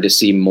started to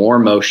see more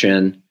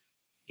motion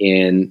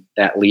in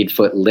that lead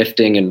foot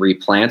lifting and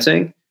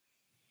replanting.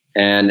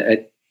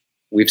 And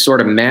we've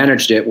sort of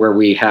managed it where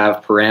we have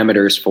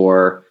parameters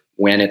for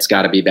when it's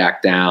got to be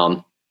back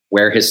down,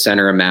 where his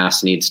center of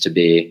mass needs to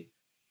be,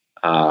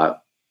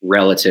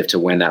 relative to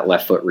when that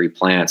left foot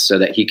replants, so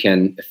that he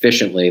can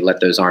efficiently let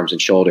those arms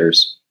and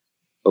shoulders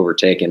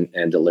overtake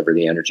and deliver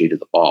the energy to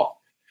the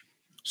ball.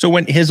 So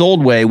when his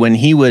old way, when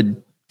he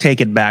would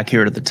take it back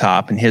here to the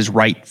top and his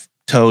right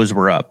toes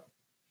were up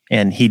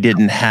and he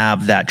didn't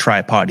have that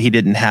tripod, he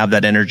didn't have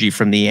that energy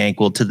from the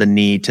ankle to the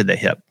knee to the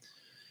hip.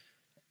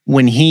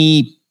 When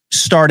he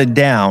started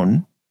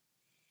down,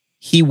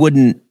 he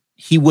wouldn't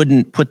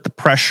put the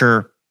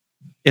pressure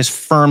as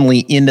firmly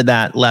into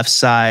that left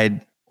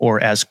side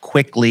or as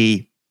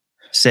quickly,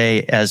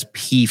 say, as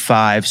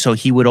P5. So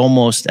he would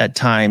almost at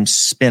times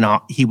spin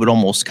off. He would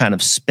almost kind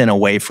of spin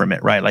away from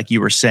it, right? Like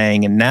you were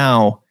saying. And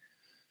now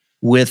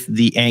with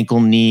the ankle,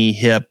 knee,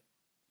 hip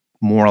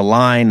more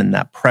aligned and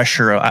that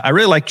pressure, I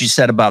really liked what you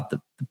said about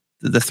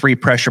the 3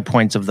 pressure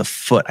points of the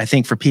foot. I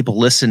think for people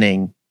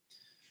listening,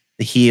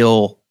 the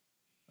heel,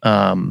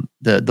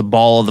 the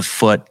ball of the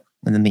foot,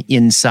 and then the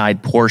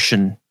inside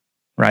portion,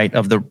 right,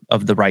 of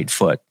the right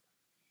foot.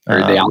 Or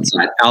the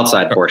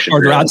outside portion.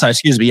 Or the outside,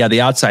 excuse me. Yeah,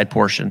 the outside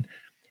portion.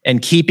 And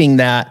keeping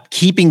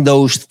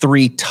those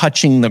 3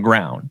 touching the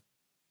ground,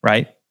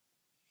 right?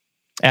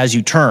 As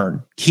you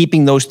turn,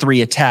 keeping those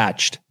 3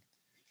 attached,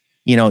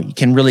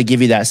 can really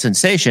give you that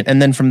sensation.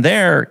 And then from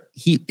there,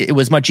 it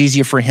was much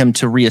easier for him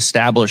to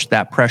reestablish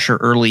that pressure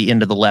early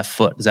into the left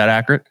foot. Is that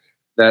accurate?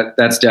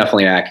 That's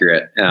definitely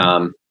accurate.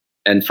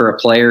 And for a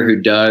player who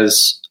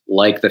does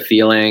like the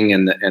feeling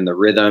and the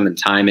rhythm and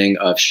timing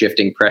of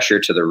shifting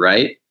pressure to the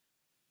right,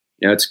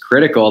 it's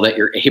critical that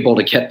you're able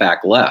to get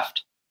back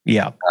left.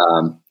 Yeah.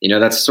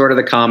 That's sort of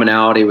the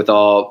commonality with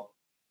all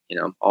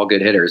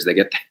good hitters. They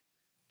get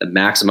the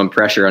maximum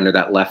pressure under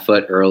that left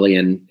foot early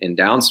in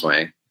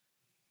downswing.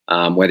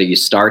 Whether you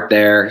start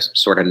there,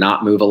 sort of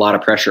not move a lot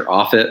of pressure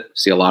off it.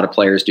 See a lot of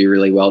players do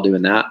really well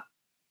doing that.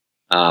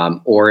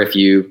 Or if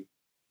you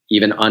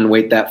even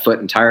unweight that foot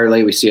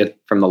entirely, we see it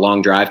from the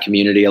long drive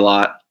community a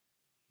lot,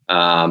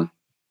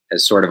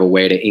 as sort of a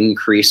way to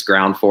increase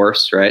ground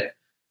force, right?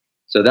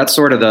 So that's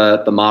sort of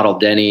the model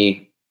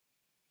Denny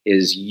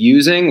is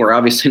using. We're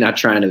obviously not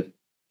trying to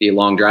be a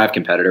long drive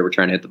competitor. We're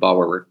trying to hit the ball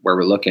where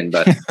we're looking.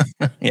 But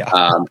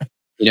yeah.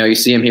 You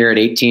see him here at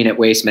 18 at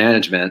Waste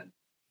Management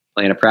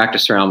playing a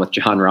practice round with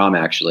John Rahm,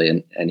 actually,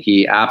 and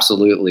he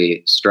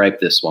absolutely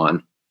striped this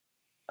one.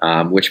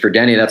 Which for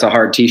Denny, that's a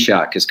hard tee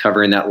shot because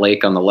covering that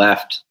lake on the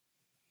left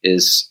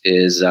is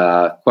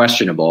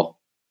questionable.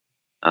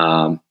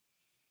 So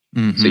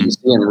you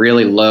see him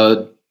really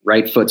load,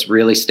 right foot's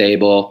really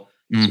stable.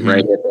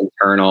 Right hip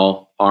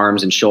internal,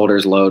 arms and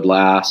shoulders load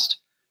last.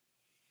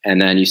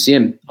 And then you see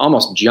him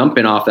almost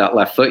jumping off that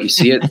left foot. You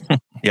see it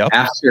yep.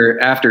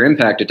 after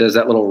impact. It does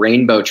that little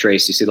rainbow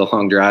trace you see the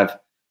long drive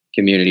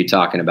community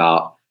talking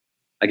about.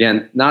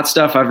 Again, not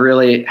stuff I've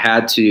really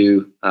had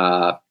to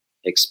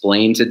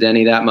explain to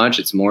Denny that much.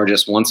 It's more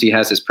just once he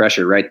has his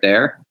pressure right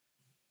there,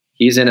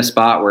 he's in a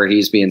spot where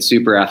he's being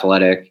super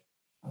athletic,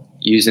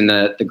 using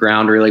the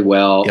ground really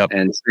well, yep.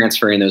 and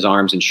transferring those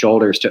arms and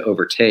shoulders to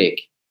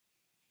overtake.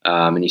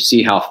 And you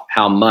see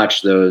how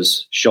much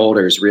those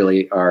shoulders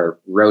really are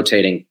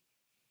rotating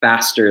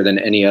faster than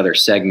any other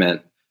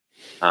segment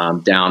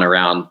down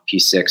around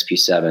P6,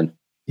 P7.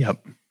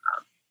 Yep.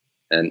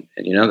 And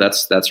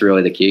that's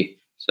really the key.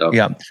 So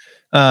yeah.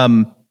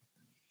 When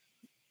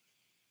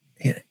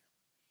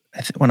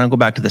I go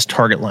back to this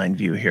target line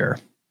view here,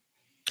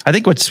 I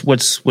think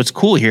what's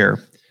cool here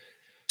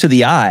to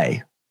the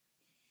eye,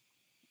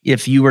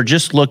 if you were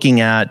just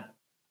looking at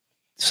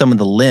some of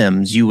the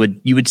limbs, you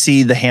would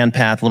see the hand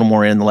path a little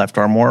more in, the left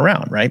arm more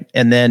around, right?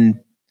 And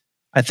then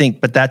I think,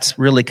 but that's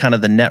really kind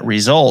of the net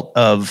result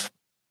of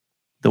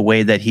the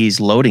way that he's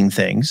loading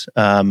things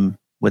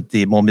with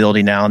the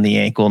mobility now in the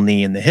ankle,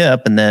 knee, and the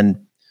hip, and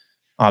then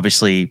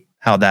obviously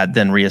how that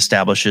then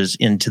reestablishes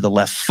into the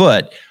left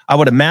foot. I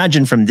would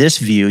imagine from this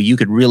view, you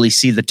could really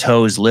see the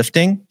toes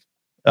lifting.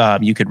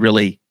 You could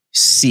really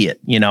see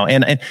it,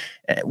 and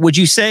would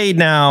you say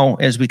now,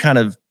 as we kind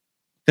of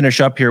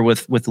finish up here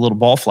with a little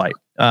ball flight,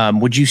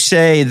 would you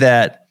say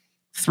that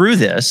through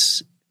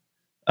this,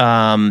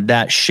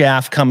 that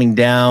shaft coming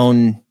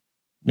down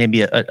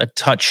maybe a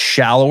touch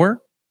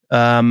shallower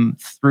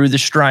through the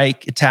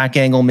strike, attack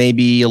angle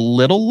maybe a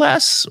little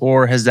less,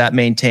 or has that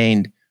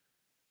maintained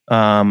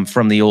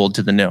from the old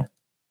to the new?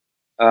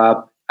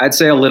 I'd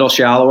say a little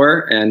shallower,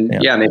 and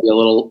maybe a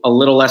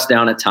little less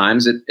down at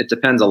times. It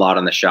depends a lot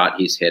on the shot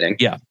he's hitting.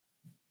 Yeah.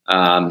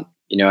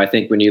 I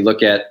think when you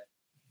look at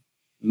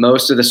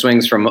most of the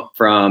swings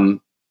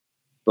from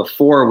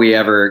before we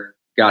ever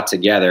got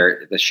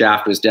together, the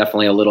shaft was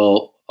definitely a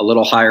little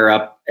higher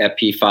up at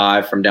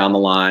P5 from down the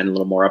line, a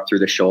little more up through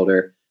the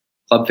shoulder.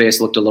 Club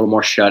face looked a little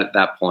more shut at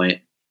that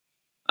point.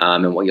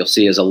 And what you'll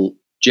see is,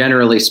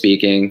 generally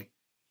speaking,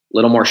 a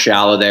little more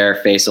shallow there,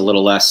 face a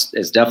little less,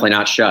 is definitely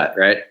not shut,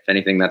 right? If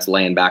anything, that's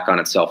laying back on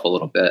itself a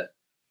little bit.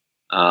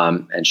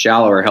 And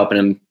shallower, helping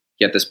him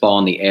get this ball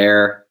in the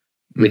air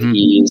with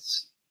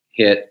ease,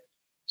 hit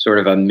sort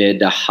of a mid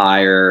to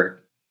higher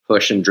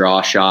push and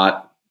draw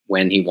shot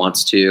when he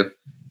wants to.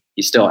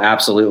 He still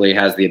absolutely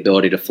has the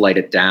ability to flight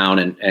it down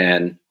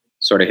and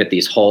sort of hit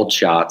these hold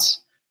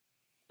shots.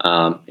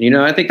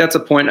 I think that's a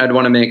point I'd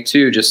want to make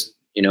too, just,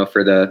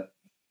 for the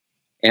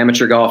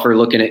amateur golfer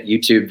looking at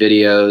YouTube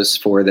videos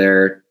for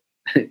their,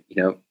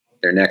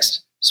 their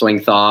next swing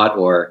thought,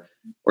 or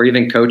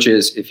even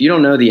coaches. If you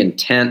don't know the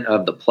intent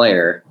of the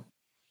player,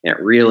 you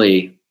can't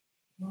really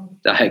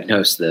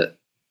diagnose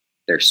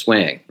their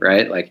swing,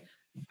 right? Like,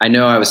 I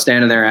know I was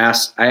standing there,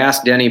 I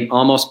asked Denny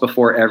almost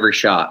before every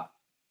shot,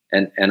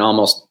 and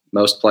almost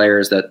most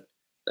players that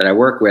I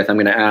work with, I'm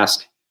going to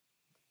ask,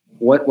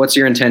 what's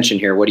your intention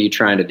here? What are you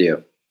trying to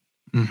do?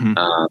 Mm-hmm.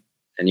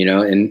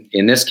 And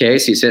in this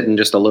case, he's hitting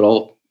just a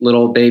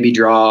little baby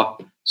draw,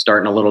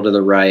 starting a little to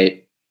the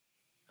right,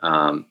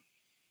 kind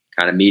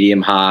of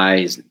medium high.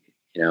 He's,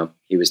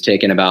 he was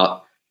taking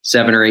about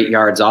 7 or 8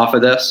 yards off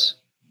of this.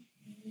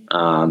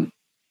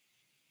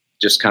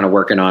 Just kind of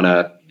working on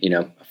a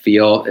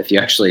feel. If you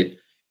actually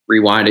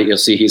rewind it, you'll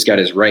see he's got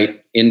his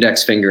right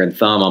index finger and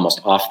thumb almost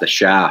off the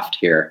shaft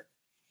here,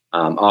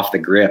 off the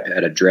grip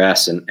at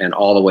address, and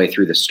all the way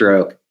through the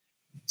stroke.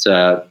 It's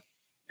an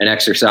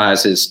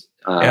exercise his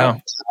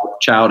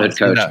childhood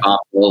coach Bob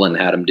Woolen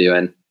had him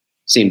doing.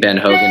 Seen Ben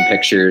Hogan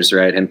pictures,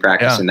 right, him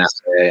practicing that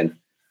way,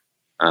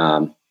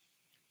 and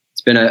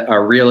it's been a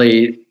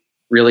really,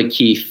 really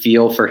key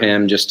feel for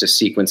him just to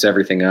sequence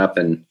everything up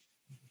and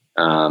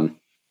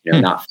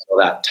not feel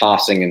that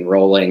tossing and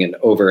rolling and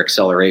over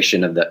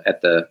acceleration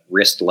at the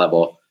wrist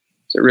level.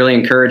 So it really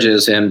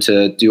encourages him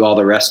to do all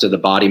the rest of the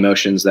body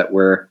motions that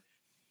we're,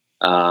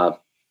 that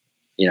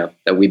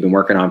we've been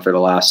working on for the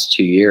last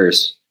 2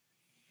 years,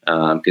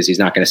 because he's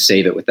not going to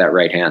save it with that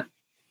right hand.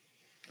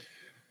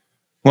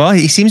 Well,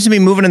 he seems to be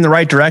moving in the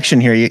right direction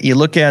here. You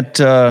look at,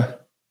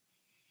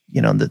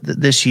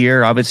 this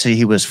year, obviously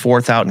he was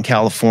 4th out in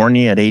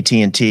California at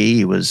AT&T.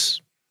 He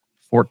was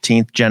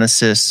 14th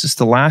Genesis. Just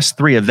the last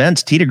 3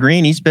 events, tee to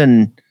green, he's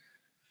been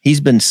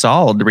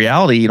solid. The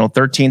reality,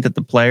 13th at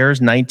the Players,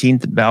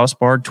 19th at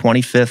Valspar,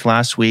 25th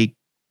last week.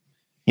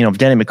 If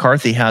Denny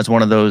McCarthy has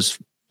one of those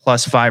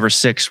plus 5 or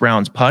 6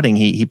 rounds putting,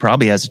 he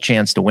probably has a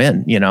chance to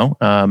win.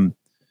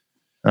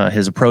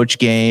 His approach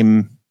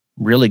game,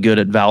 really good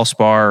at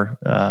Valspar.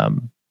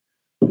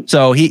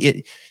 So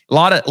a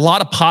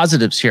lot of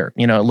positives here.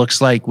 It looks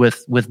like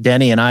with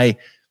Denny, and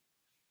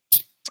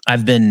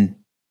I've been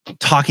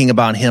talking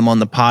about him on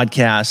the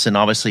podcast and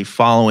obviously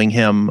following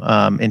him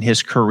in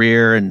his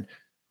career, and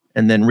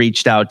then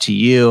reached out to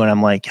you, and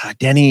I'm like, God,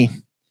 Denny's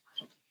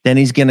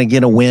going to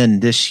get a win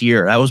this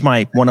year. That was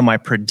one of my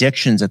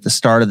predictions at the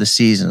start of the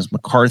season, is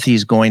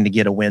McCarthy's going to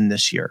get a win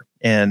this year,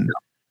 and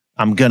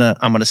I'm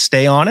gonna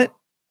stay on it.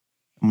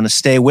 I'm gonna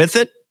stay with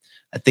it.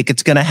 I think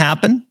it's going to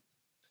happen.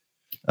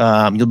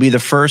 You'll be the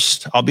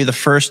first. I'll be the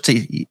first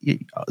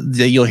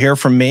that you'll hear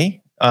from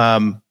me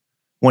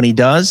when he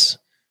does.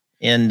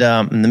 And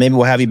then maybe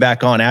we'll have you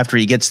back on after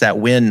he gets that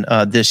win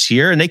this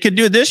year. And they could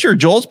do it this year.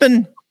 Joel's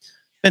been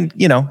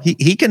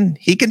he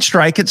can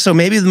strike it. So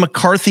maybe the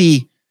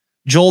McCarthy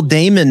Joel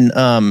Damon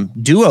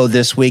duo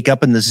this week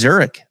up in the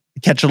Zurich,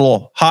 catch a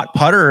little hot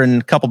putter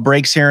and a couple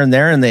breaks here and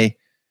there, and they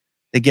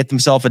get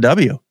themselves a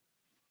W.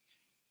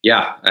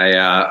 Yeah,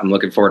 I'm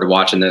looking forward to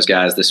watching those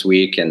guys this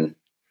week, and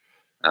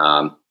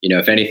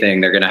if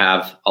anything, they're going to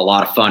have a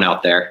lot of fun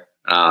out there.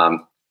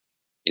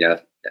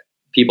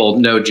 People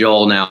know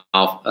Joel now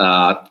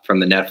from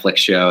the Netflix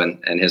show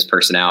and his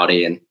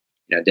personality, and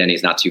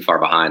Denny's not too far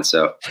behind.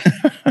 So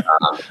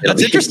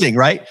that's interesting,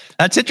 right?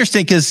 That's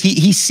interesting because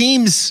he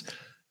seems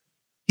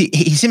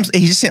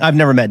I've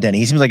never met Denny.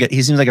 He seems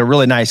like a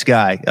really nice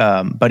guy,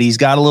 but he's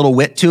got a little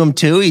wit to him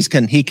too. He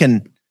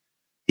can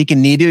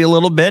knead you a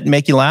little bit and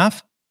make you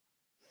laugh.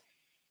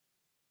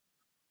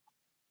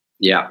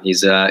 Yeah,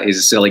 he's a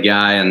silly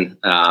guy, and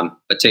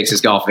but takes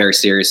his golf very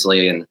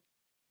seriously, and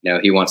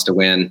he wants to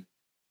win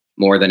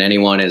more than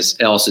anyone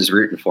else is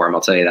rooting for him. I'll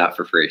tell you that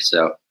for free.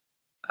 So,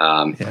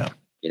 and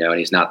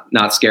he's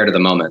not scared of the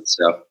moment.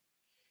 So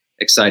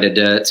excited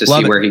to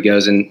see where he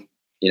goes in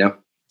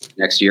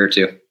next year or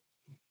two.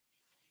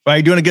 Well,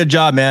 you're doing a good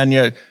job, man.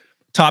 You're a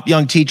top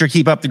young teacher.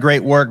 Keep up the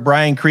great work.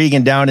 Brian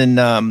Creghan down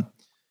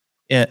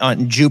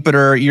on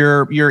Jupiter.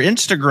 Your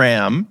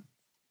Instagram.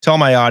 Tell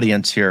my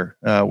audience here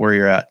where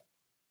you're at.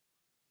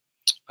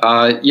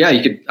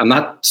 You could. I'm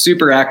not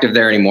super active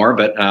there anymore,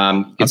 but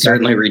you can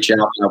certainly reach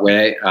out that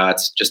way.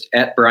 It's just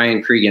at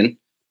Brian Creghan,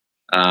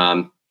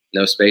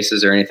 no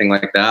spaces or anything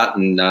like that.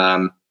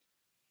 And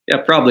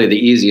probably the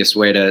easiest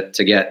way to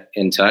get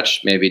in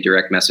touch. Maybe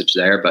direct message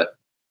there, but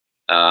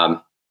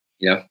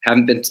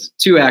haven't been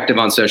too active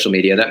on social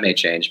media. That may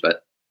change,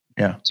 but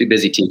too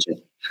busy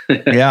teaching.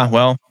 Yeah,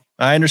 well,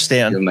 I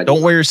understand.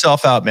 Don't wear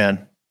yourself out,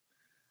 man.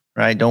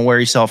 Right? Don't wear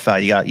yourself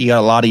out. You got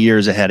a lot of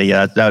years ahead of you.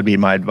 That would be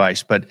my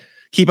advice. But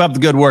keep up the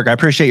good work. I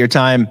appreciate your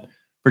time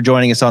for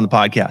joining us on the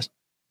podcast.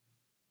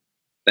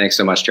 Thanks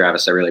so much,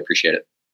 Travis. I really appreciate it.